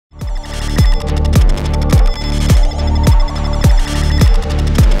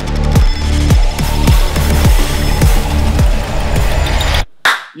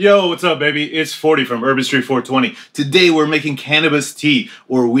Yo, what's up, baby? It's Fordee from Herbistry420. Today we're making cannabis tea,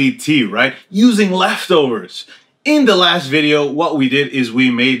 or weed tea, right? Using leftovers. In the last video, what we did is we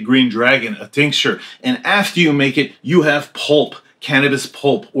made Green Dragon, a tincture. And after you make it, you have pulp, cannabis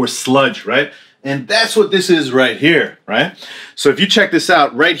pulp, or sludge, right? And that's what this is right here, right? So if you check this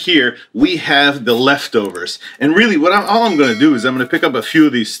out, right here, we have the leftovers. And really, all I'm gonna do is I'm gonna pick up a few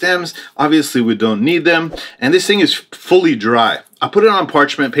of these stems. Obviously, we don't need them. And this thing is fully dry. I put it on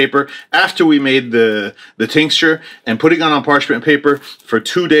parchment paper after we made the tincture, and putting it on parchment paper for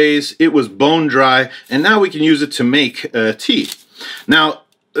 2 days. It was bone dry, and now we can use it to make tea. Now,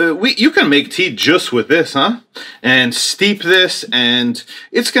 you can make tea just with this, huh? And steep this, and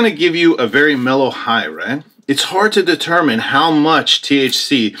it's gonna give you a very mellow high, right? It's hard to determine how much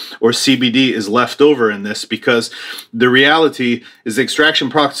THC or CBD is left over in this, because the reality is the extraction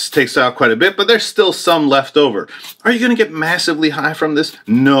process takes out quite a bit, but there's still some left over. Are you gonna get massively high from this?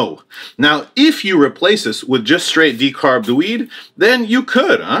 No. Now, if you replace this with just straight decarbed weed, then you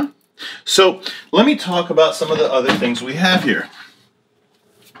could, huh? So let me talk about some of the other things we have here.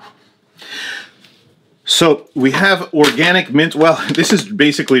 So we have organic mint. Well, this is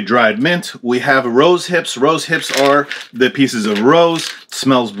basically dried mint. We have rose hips. Rose hips are the pieces of rose.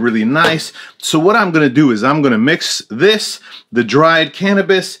 Smells really nice. So what I'm going to do is I'm going to mix this, the dried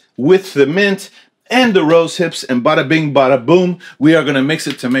cannabis, with the mint and the rose hips, and bada bing, bada boom, we are going to mix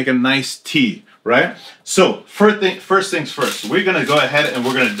it to make a nice tea, right? So first things first, we're going to go ahead and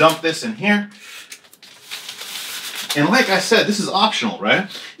we're going to dump this in here. And like I said, this is optional, right?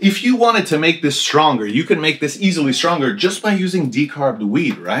 If you wanted to make this stronger, you can make this easily stronger just by using decarbed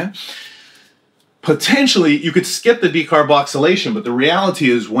weed, right? Potentially, you could skip the decarboxylation, but the reality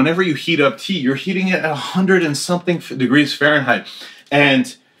is whenever you heat up tea, you're heating it at 100 and something degrees Fahrenheit.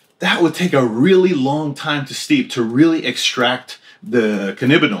 And that would take a really long time to steep to really extract the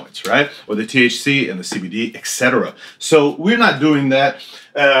cannabinoids, right? Or the THC and the CBD, etc. So we're not doing that.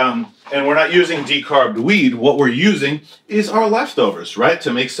 And we're not using decarbed weed. What we're using is our leftovers, right,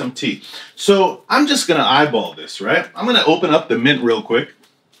 to make some tea. So I'm just gonna eyeball this, right? I'm gonna open up the mint real quick.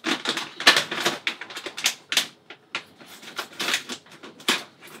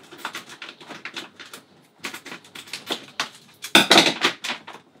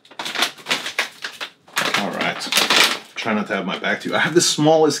 All right, try not to have my back to you. I have the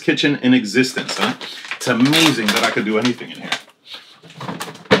smallest kitchen in existence, huh? It's amazing that I could do anything in here.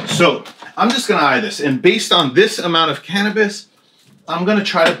 So I'm just gonna eye this, and based on this amount of cannabis, I'm gonna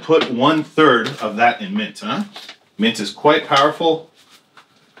try to put 1/3 of that in mint, huh? Mint is quite powerful.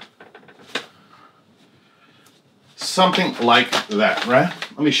 Something like that, right?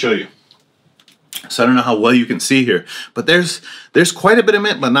 Let me show you. So I don't know how well you can see here, but there's quite a bit of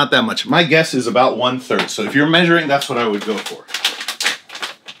mint, but not that much. My guess is about 1/3. So if you're measuring, that's what I would go for.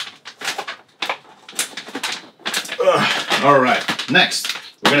 All right, next.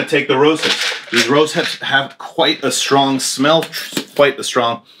 We're going to take the rose hips. These rose hips have quite a strong smell, quite a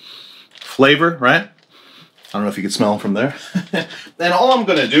strong flavor, right? I don't know if you can smell them from there. Then all I'm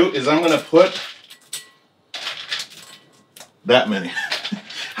going to do is I'm going to put that many.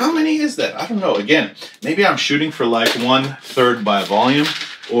 How many is that? I don't know. Again, maybe I'm shooting for like 1/3 by volume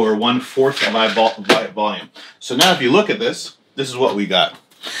or 1/4 by volume. So now if you look at this, this is what we got.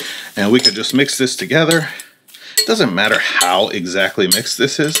 And we could just mix this together. It doesn't matter how exactly mixed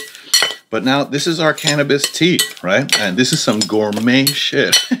this is, but now this is our cannabis tea, right? And this is some gourmet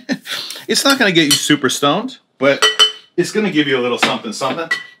shit. It's not gonna get you super stoned, but it's gonna give you a little something, something.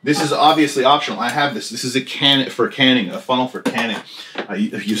 This is obviously optional. I have this. This is a can for canning, a funnel for canning. I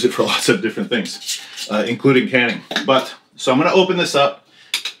use it for lots of different things, including canning. But, so I'm gonna open this up.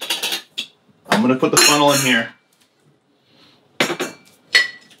 I'm gonna put the funnel in here.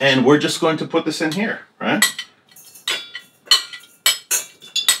 And we're just going to put this in here, right?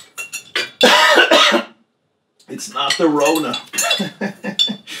 It's not the Rona. All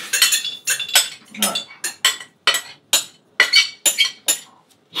right.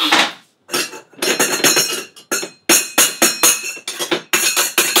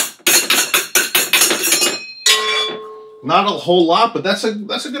 Not a whole lot, but that's a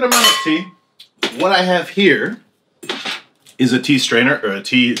good amount of tea. What I have here is a tea strainer, or a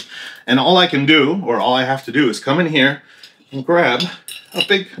tea, and all I can do, or all I have to do, is come in here and grab a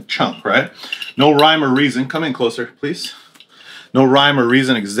big chunk, right? No rhyme or reason. Come in closer, please. No rhyme or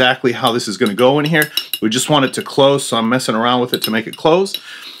reason exactly how this is going to go in here. We just want it to close, so I'm messing around with it to make it close.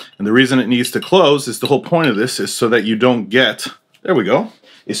 And the reason it needs to close is the whole point of this is so that you don't get, there we go,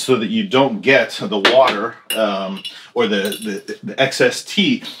 is so that you don't get the water or the excess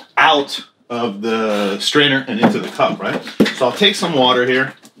tea out of the strainer and into the cup, right? So I'll take some water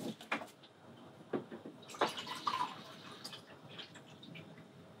here.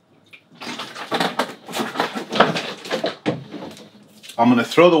 I'm gonna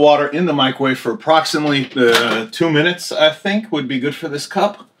throw the water in the microwave for approximately 2 minutes, I think would be good for this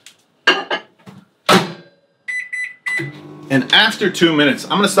cup. And after 2 minutes,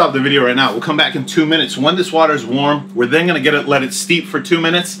 I'm gonna stop the video right now. We'll come back in 2 minutes. When this water is warm, we're then gonna let it steep for 2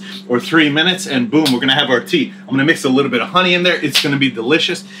 minutes or 3 minutes, and boom, we're gonna have our tea. I'm gonna mix a little bit of honey in there. It's gonna be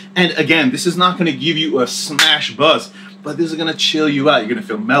delicious. And again, this is not gonna give you a smash buzz, but this is gonna chill you out. You're gonna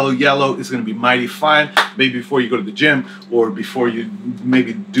feel mellow yellow. It's gonna be mighty fine, maybe before you go to the gym or before you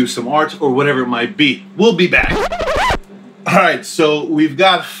maybe do some art or whatever it might be. We'll be back. All right, so we've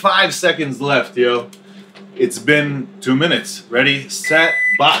got 5 seconds left, yo. It's been 2 minutes. Ready, set,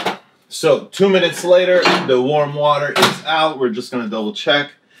 bop. So 2 minutes later, the warm water is out. We're just gonna double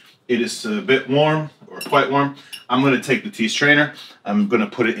check. It is a bit warm, or quite warm. I'm gonna take the tea strainer. I'm gonna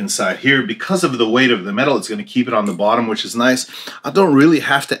put it inside here. Because of the weight of the metal, it's gonna keep it on the bottom, which is nice. I don't really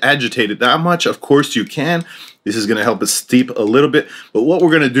have to agitate it that much. Of course you can. This is gonna help it steep a little bit. But what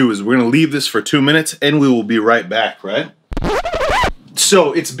we're gonna do is we're gonna leave this for 2 minutes and we will be right back, right?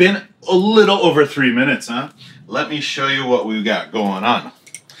 So it's been a little over 3 minutes, huh? Let me show you what we've got going on.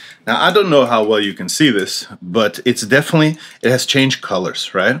 Now, I don't know how well you can see this, but it's definitely, it has changed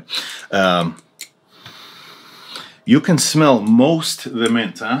colors, right? You can smell most of the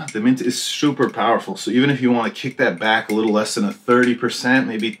mint, huh? The mint is super powerful. So even if you want to kick that back a little less than a 30%,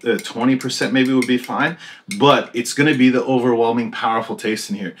 maybe 20% maybe would be fine. But it's going to be the overwhelming powerful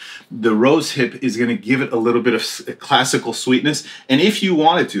taste in here. The rose hip is going to give it a little bit of classical sweetness. And if you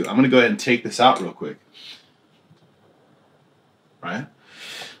wanted to, I'm going to go ahead and take this out real quick. Right?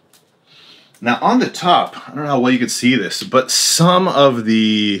 Now on the top, I don't know how well you can see this, but some of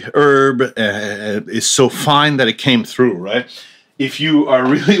the herb is so fine that it came through, right? If you are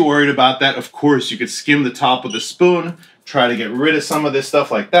really worried about that, of course, you could skim the top with a spoon, try to get rid of some of this stuff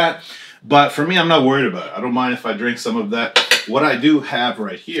like that. But for me, I'm not worried about it. I don't mind if I drink some of that. What I do have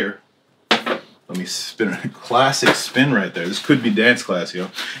right here, let me spin a classic spin right there. This could be dance class, yo.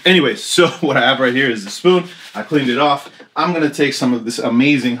 Anyway, so what I have right here is the spoon. I cleaned it off. I'm gonna take some of this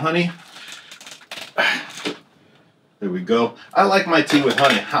amazing honey. There we go. I like my tea with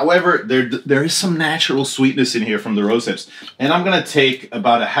honey. However, there is some natural sweetness in here from the rose hips. And I'm going to take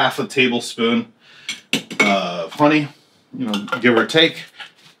about a ½ tablespoon of honey, you know, give or take.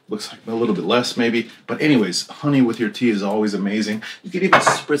 Looks like a little bit less maybe. But anyways, honey with your tea is always amazing. You can even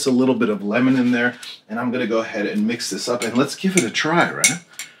spritz a little bit of lemon in there. And I'm going to go ahead and mix this up and let's give it a try, right?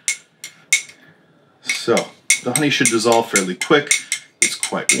 So, the honey should dissolve fairly quick. It's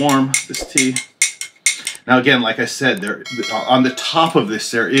quite warm, this tea. Now again, like I said, there on the top of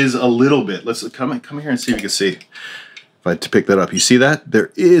this there is a little bit. Let's come here and see if you can see. If I had to pick that up, you see that?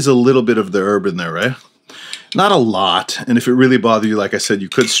 There is a little bit of the herb in there, right? Not a lot. And if it really bothers you, like I said, you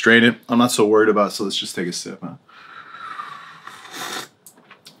could strain it. I'm not so worried about it, so let's just take a sip, huh?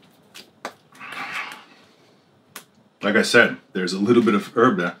 Like I said, there's a little bit of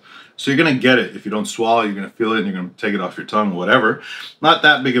herb there. So you're gonna get it. If you don't swallow, you're gonna feel it and you're gonna take it off your tongue, whatever. Not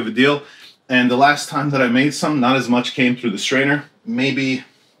that big of a deal. And the last time that I made some, not as much came through the strainer. Maybe,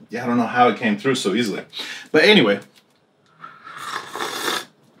 yeah, I don't know how it came through so easily. But anyway,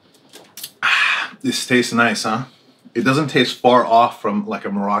 this tastes nice, huh? It doesn't taste far off from like a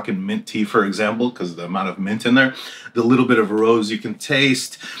Moroccan mint tea, for example, because of the amount of mint in there. The little bit of rose you can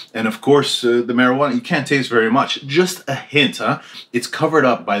taste. And of course, the marijuana, you can't taste very much. Just a hint, huh? It's covered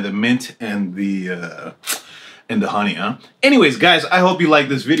up by the mint and the honey, huh? Anyways, guys, I hope you like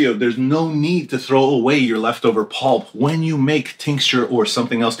this video. There's no need to throw away your leftover pulp when you make tincture or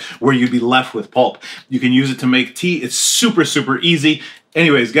something else where you'd be left with pulp. You can use it to make tea. It's super, super easy.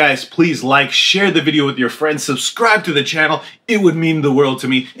 Anyways, guys, please like, share the video with your friends, subscribe to the channel. It would mean the world to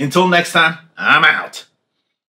me. Until next time, I'm out.